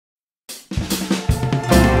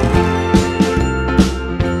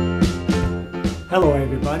Hello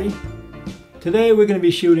everybody. Today we're going to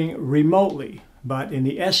be shooting remotely, but in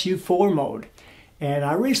the SU-4 mode. And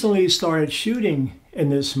I recently started shooting in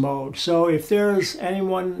this mode. So if there's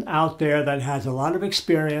anyone out there that has a lot of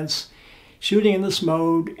experience shooting in this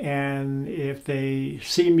mode, and if they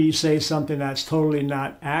see me say something that's totally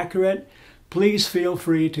not accurate, please feel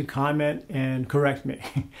free to comment and correct me.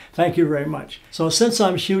 Thank you very much. So since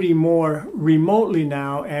I'm shooting more remotely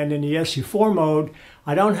now and in the SU-4 mode,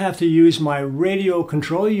 I don't have to use my radio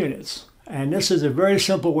control units. And this is a very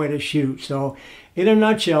simple way to shoot. So in a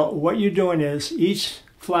nutshell, what you're doing is each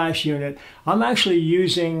flash unit, I'm actually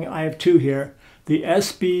using, I have two here, the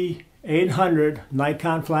SB-800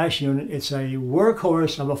 Nikon flash unit. It's a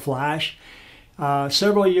workhorse of a flash.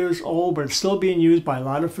 Several years old, but it's still being used by a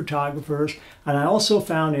lot of photographers. And I also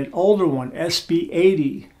found an older one,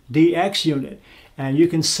 SB-80 DX unit. And you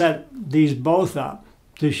can set these both up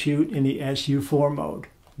to shoot in the SU-4 mode.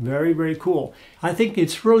 Very, very cool. I think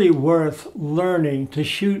it's really worth learning to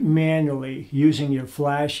shoot manually using your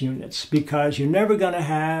flash units, because you're never going to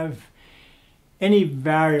have any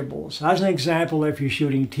variables. As an example, if you're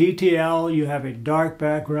shooting TTL, you have a dark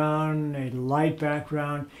background, a light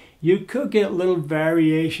background, you could get little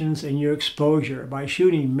variations in your exposure. By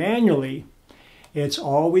shooting manually, it's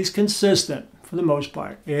always consistent for the most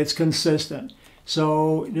part. It's consistent.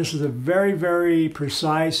 So this is a very, very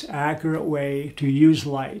precise, accurate way to use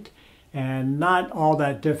light, and not all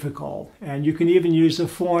that difficult. And you can even use the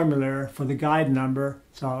formula for the guide number.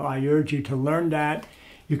 So I urge you to learn that.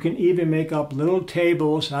 You can even make up little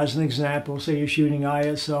tables. As an example, say you're shooting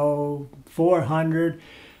ISO 400,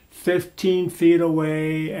 15 feet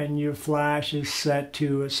away, and your flash is set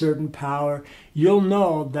to a certain power. You'll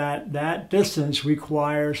know that that distance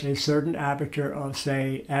requires a certain aperture of,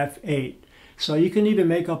 say, f8. So you can even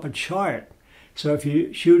make up a chart. So if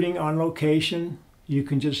you're shooting on location, you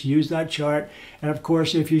can just use that chart. And of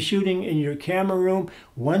course, if you're shooting in your camera room,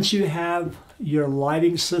 once you have your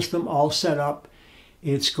lighting system all set up,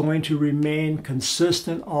 it's going to remain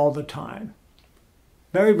consistent all the time.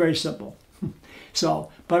 Very, very simple.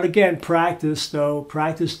 So, but again, practice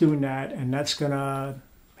doing that, and that's going to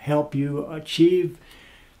help you achieve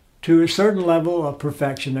to a certain level of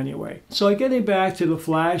perfection anyway. So getting back to the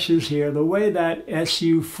flashes here, the way that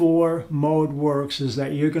SU-4 mode works is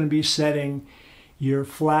that you're going to be setting your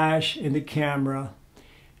flash in the camera.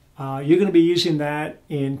 You're going to be using that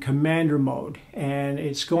in commander mode, and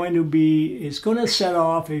it's going to set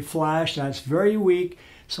off a flash that's very weak.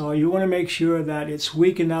 So you want to make sure that it's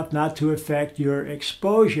weak enough not to affect your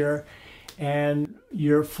exposure. And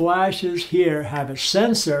your flashes here have a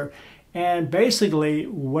sensor, and basically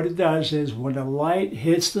what it does is when the light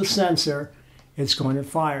hits the sensor, it's going to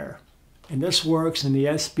fire. And this works in the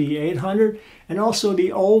SB-800 and also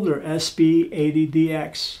the older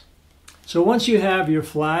SB-80DX. So once you have your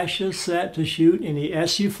flashes set to shoot in the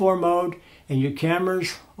SU-4 mode and your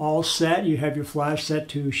camera's all set, you have your flash set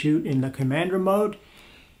to shoot in the commander mode,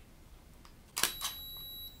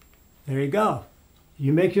 there you go.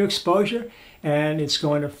 You make your exposure and it's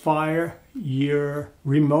going to fire your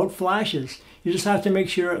remote flashes. You just have to make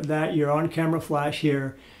sure that your on-camera flash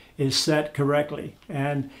here is set correctly.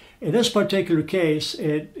 And in this particular case,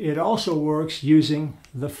 it also works using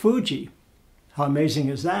the Fuji. How amazing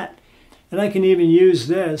is that? And I can even use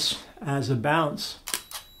this as a bounce.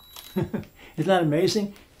 Isn't that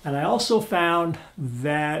amazing? And I also found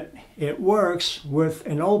that it works with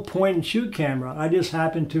an old point and shoot camera. I just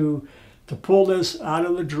happened to pull this out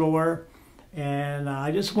of the drawer, and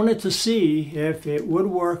I just wanted to see if it would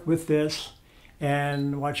work with this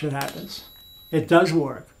and watch what happens. It does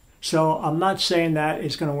work. So I'm not saying that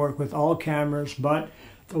it's going to work with all cameras, but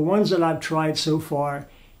the ones that I've tried so far,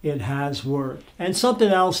 it has worked. And something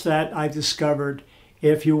else that I discovered,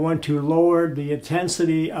 if you want to lower the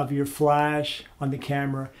intensity of your flash on the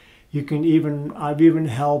camera, you can I've even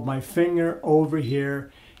held my finger over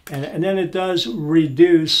here, and then it does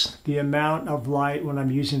reduce the amount of light when I'm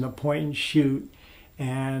using the point and shoot,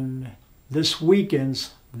 and this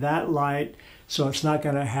weakens that light, so it's not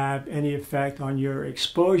going to have any effect on your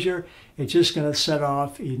exposure. It's just going to set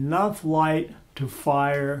off enough light to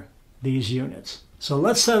fire these units. So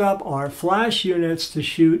let's set up our flash units to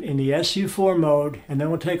shoot in the SU-4 mode, and then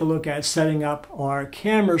we'll take a look at setting up our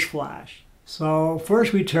camera's flash. So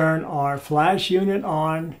first we turn our flash unit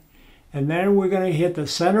on, and then we're going to hit the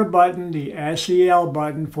center button, the SEL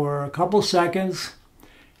button, for a couple seconds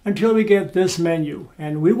until we get this menu.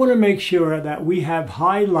 And we want to make sure that we have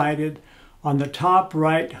highlighted on the top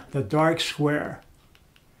right the dark square.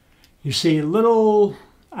 You see little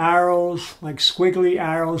arrows, like squiggly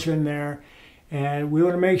arrows in there, and we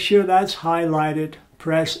want to make sure that's highlighted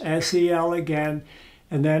press SEL again,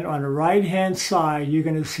 and then on the right hand side you're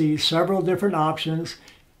going to see several different options.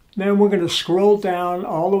 Then we're going to scroll down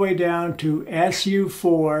all the way down to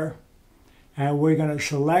SU-4, and we're going to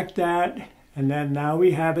select that, and then now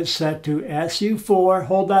we have it set to SU-4.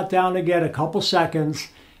 Hold that down again a couple seconds,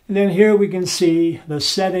 and then here we can see the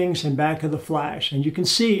settings in back of the flash, and you can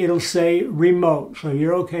see it'll say remote, so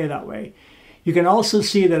you're okay that way. You can also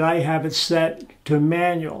see that I have it set to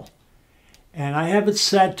manual, and I have it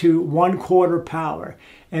set to 1/4 power.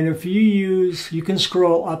 And if you can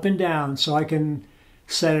scroll up and down, so I can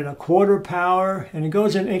set it 1/4 power, and it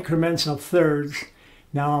goes in increments of thirds.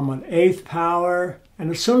 Now I'm on 1/8 power,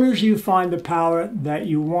 and as soon as you find the power that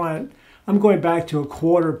you want, I'm going back to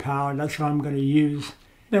 1/4 power. That's what I'm going to use.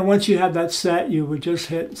 Then once you have that set, you would just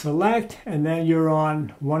hit select, and then you're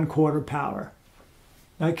on 1/4 power.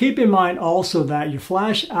 Now keep in mind also that your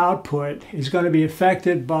flash output is going to be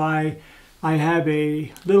affected by, I have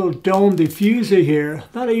a little dome diffuser here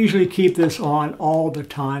that I usually keep this on all the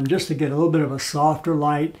time just to get a little bit of a softer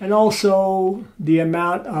light, and also the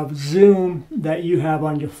amount of zoom that you have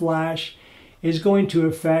on your flash is going to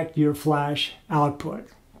affect your flash output.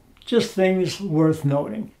 Just things worth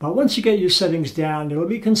noting. But once you get your settings down, it'll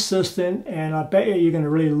be consistent, and I bet you're going to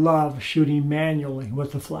really love shooting manually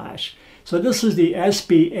with the flash. So this is the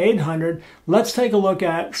SB800. Let's take a look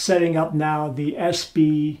at setting up now the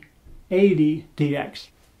SB80DX.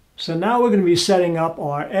 So now we're going to be setting up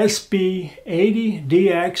our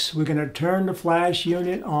SB80DX. We're going to turn the flash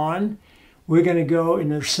unit on. We're going to go in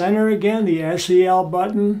the center again, the SEL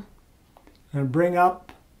button, and bring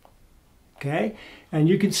up, okay? And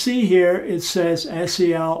you can see here it says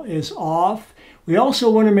SEL is off. We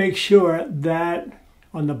also want to make sure that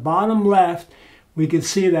on the bottom left we can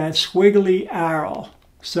see that squiggly arrow.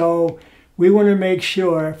 So we want to make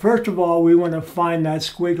sure, first of all, we want to find that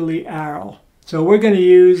squiggly arrow. So we're going to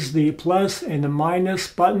use the plus and the minus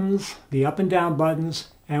buttons, the up and down buttons,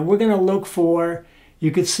 and we're going to look for,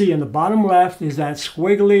 you can see in the bottom left is that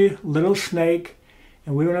squiggly little snake,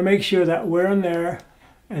 and we want to make sure that we're in there,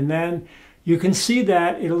 and then you can see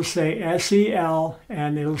that it'll say SEL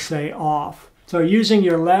and it'll say off. So using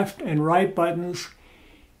your left and right buttons,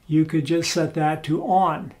 you could just set that to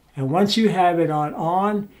on. And once you have it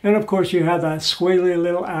on, and of course you have that squiggly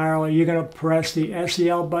little arrow, you're going to press the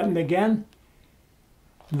SEL button again.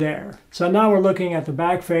 There. So now we're looking at the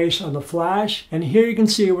back face of the flash, and here you can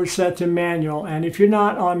see we're set to manual. And if you're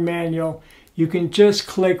not on manual, you can just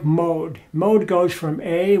click mode. Mode goes from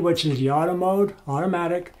A, which is the auto mode,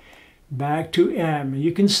 automatic, back to M.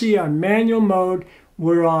 You can see on manual mode,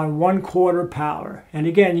 we're on 1/4 power. And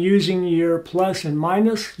again, using your plus and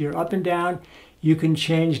minus, your up and down, you can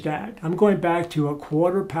change that. I'm going back to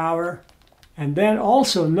 1/4 power. And then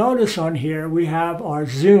also notice on here, we have our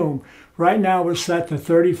zoom. Right now we're set to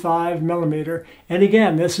 35 millimeter. And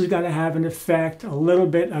again, this is going to have an effect, a little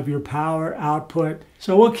bit of your power output.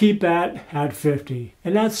 So we'll keep that at 50.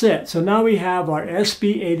 And that's it. So now we have our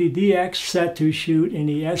SB80DX set to shoot in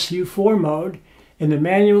the SU-4 mode in the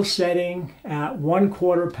manual setting at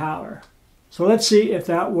 1/4 power. So let's see if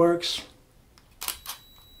that works.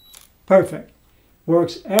 Perfect.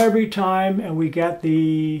 Works every time, and we get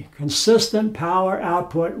the consistent power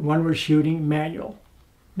output when we're shooting manual.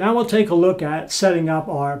 Now we'll take a look at setting up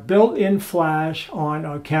our built-in flash on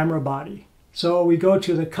our camera body. So we go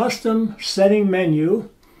to the custom setting menu,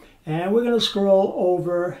 and we're going to scroll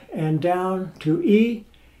over and down to E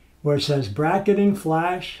where it says bracketing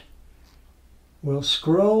flash. We'll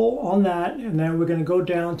scroll on that, and then we're going to go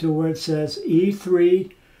down to where it says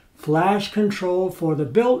E3 flash control for the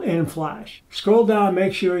built-in flash. Scroll down,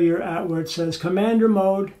 make sure you're at where it says commander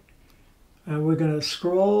mode, and we're going to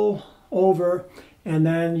scroll over, and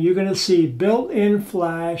then you're going to see built-in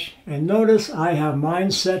flash, and notice I have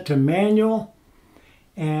mine set to manual,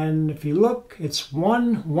 and if you look, it's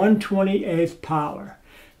 1/128th power.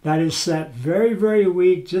 That is set very, very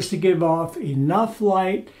weak just to give off enough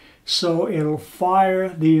light so it'll fire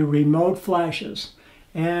the remote flashes.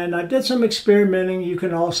 And I did some experimenting. You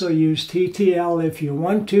can also use TTL if you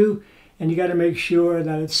want to, and you got to make sure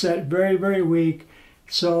that it's set very, very weak.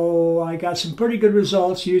 So I got some pretty good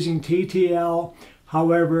results using TTL.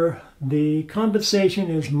 However, the compensation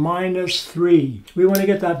is -3. We want to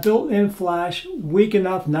get that built-in flash weak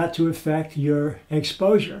enough not to affect your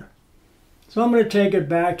exposure. So I'm going to take it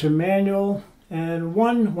back to manual and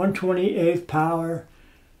 1/128th power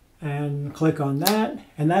and click on that,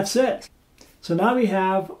 and that's it. So now we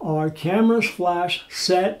have our camera's flash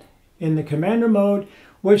set in the commander mode,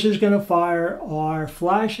 which is going to fire our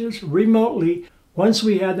flashes remotely once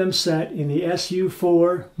we have them set in the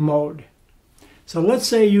SU-4 mode. So let's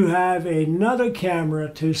say you have another camera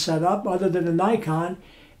to set up other than the Nikon,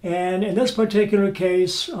 and in this particular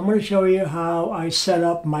case I'm going to show you how I set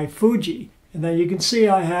up my Fuji. And then you can see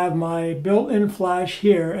I have my built-in flash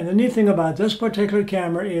here, and the neat thing about this particular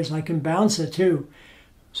camera is I can bounce it too.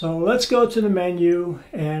 So let's go to the menu,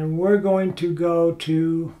 and we're going to go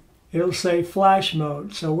to, it'll say flash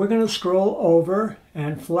mode. So we're going to scroll over,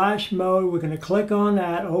 and flash mode, we're going to click on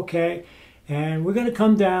that, okay, and we're going to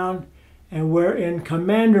come down and we're in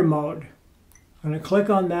commander mode. I'm going to click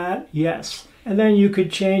on that, yes. And then you could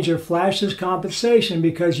change your flash's compensation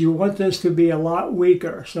because you want this to be a lot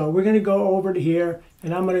weaker. So we're going to go over to here,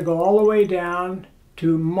 and I'm going to go all the way down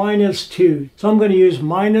to -2. So I'm going to use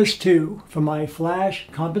 -2 for my flash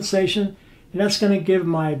compensation, and that's going to give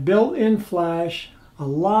my built-in flash a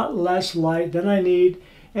lot less light than I need,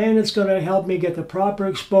 and it's going to help me get the proper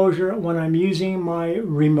exposure when I'm using my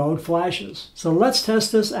remote flashes. So let's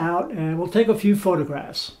test this out, and we'll take a few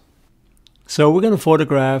photographs. So we're going to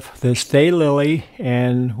photograph this daylily,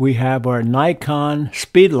 and we have our Nikon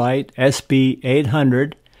Speedlight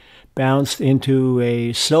SB800 bounced into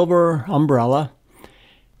a silver umbrella,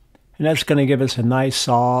 and that's going to give us a nice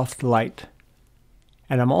soft light.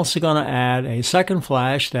 And I'm also going to add a second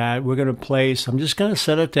flash that we're going to place. I'm just going to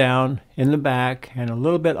set it down in the back and a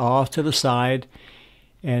little bit off to the side,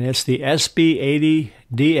 and it's the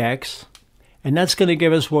SB80DX. And that's going to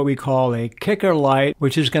give us what we call a kicker light,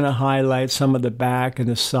 which is going to highlight some of the back and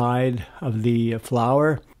the side of the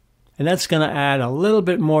flower. And that's going to add a little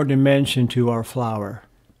bit more dimension to our flower.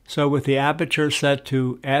 So with the aperture set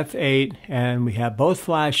to f8, and we have both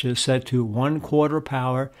flashes set to 1/4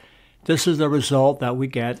 power, this is the result that we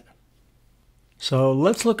get. So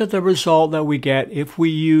let's look at the result that we get if we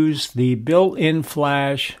use the built-in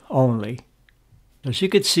flash only. As you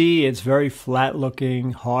can see, it's very flat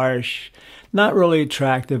looking, harsh, not really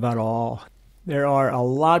attractive at all. There are a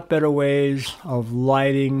lot better ways of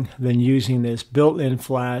lighting than using this built-in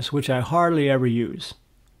flash, which I hardly ever use.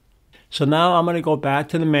 So now I'm going to go back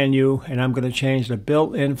to the menu, and I'm going to change the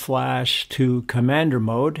built-in flash to commander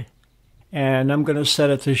mode. And I'm going to set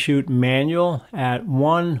it to shoot manual at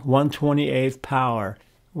 1/128th power,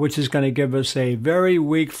 which is going to give us a very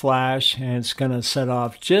weak flash, and it's going to set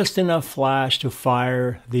off just enough flash to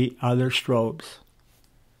fire the other strobes.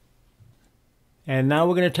 And now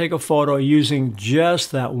we're going to take a photo using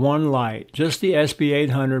just that one light, just the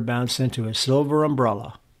SB800 bounced into a silver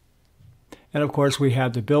umbrella. And of course we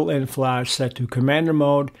have the built-in flash set to commander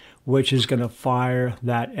mode, which is going to fire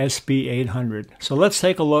that SB800. So let's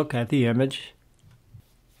take a look at the image.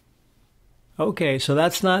 Okay, so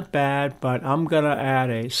that's not bad, but I'm going to add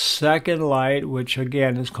a second light, which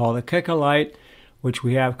again is called a kicker light, which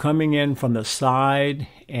we have coming in from the side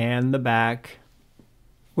and the back,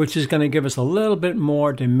 which is going to give us a little bit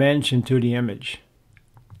more dimension to the image.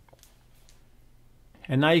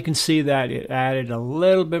 And now you can see that it added a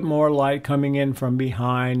little bit more light coming in from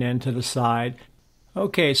behind and to the side.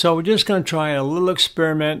 Okay, so we're just going to try a little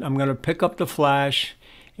experiment. I'm going to pick up the flash,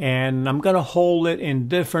 and I'm going to hold it in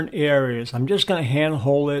different areas. I'm just going to hand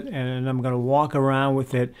hold it, and I'm going to walk around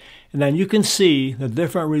with it. And then you can see the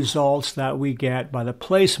different results that we get by the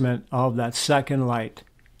placement of that second light.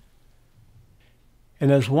 And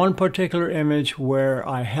there's one particular image where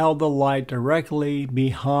I held the light directly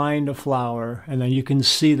behind the flower, and then you can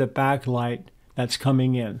see the backlight that's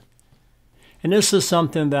coming in. And this is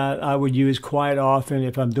something that I would use quite often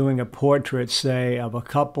if I'm doing a portrait, say, of a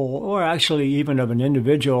couple, or actually even of an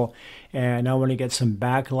individual, and I want to get some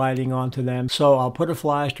backlighting onto them. So I'll put a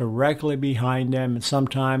flash directly behind them, and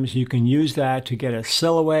sometimes you can use that to get a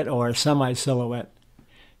silhouette or a semi-silhouette.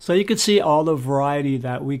 So you can see all the variety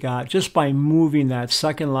that we got just by moving that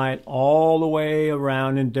second light all the way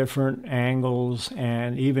around in different angles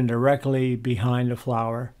and even directly behind the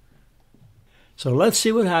flower. So let's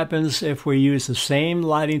see what happens if we use the same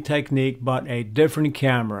lighting technique but a different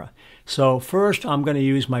camera. So first I'm going to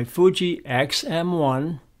use my Fuji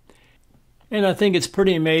X-M1. And I think it's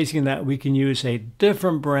pretty amazing that we can use a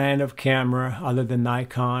different brand of camera other than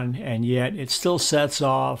Nikon, and yet it still sets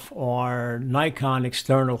off our Nikon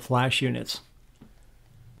external flash units.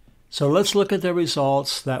 So let's look at the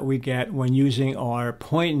results that we get when using our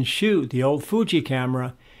point and shoot, the old Fuji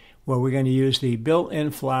camera, where we're going to use the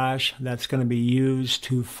built-in flash that's going to be used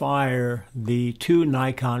to fire the two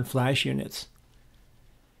Nikon flash units.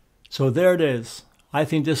 So there it is. I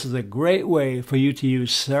think this is a great way for you to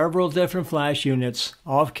use several different flash units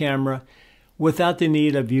off camera without the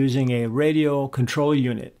need of using a radio control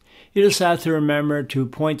unit. You just have to remember to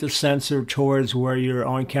point the sensor towards where your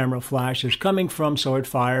on-camera flash is coming from so it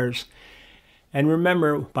fires. And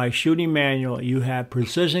remember, by shooting manual, you have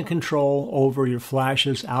precision control over your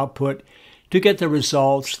flash's output to get the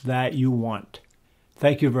results that you want.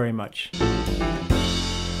 Thank you very much.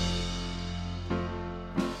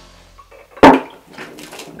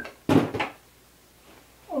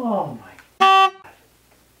 Oh my God.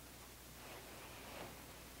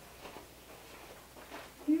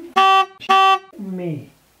 You me.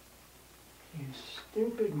 You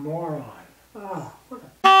stupid moron. Oh, what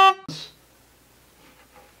a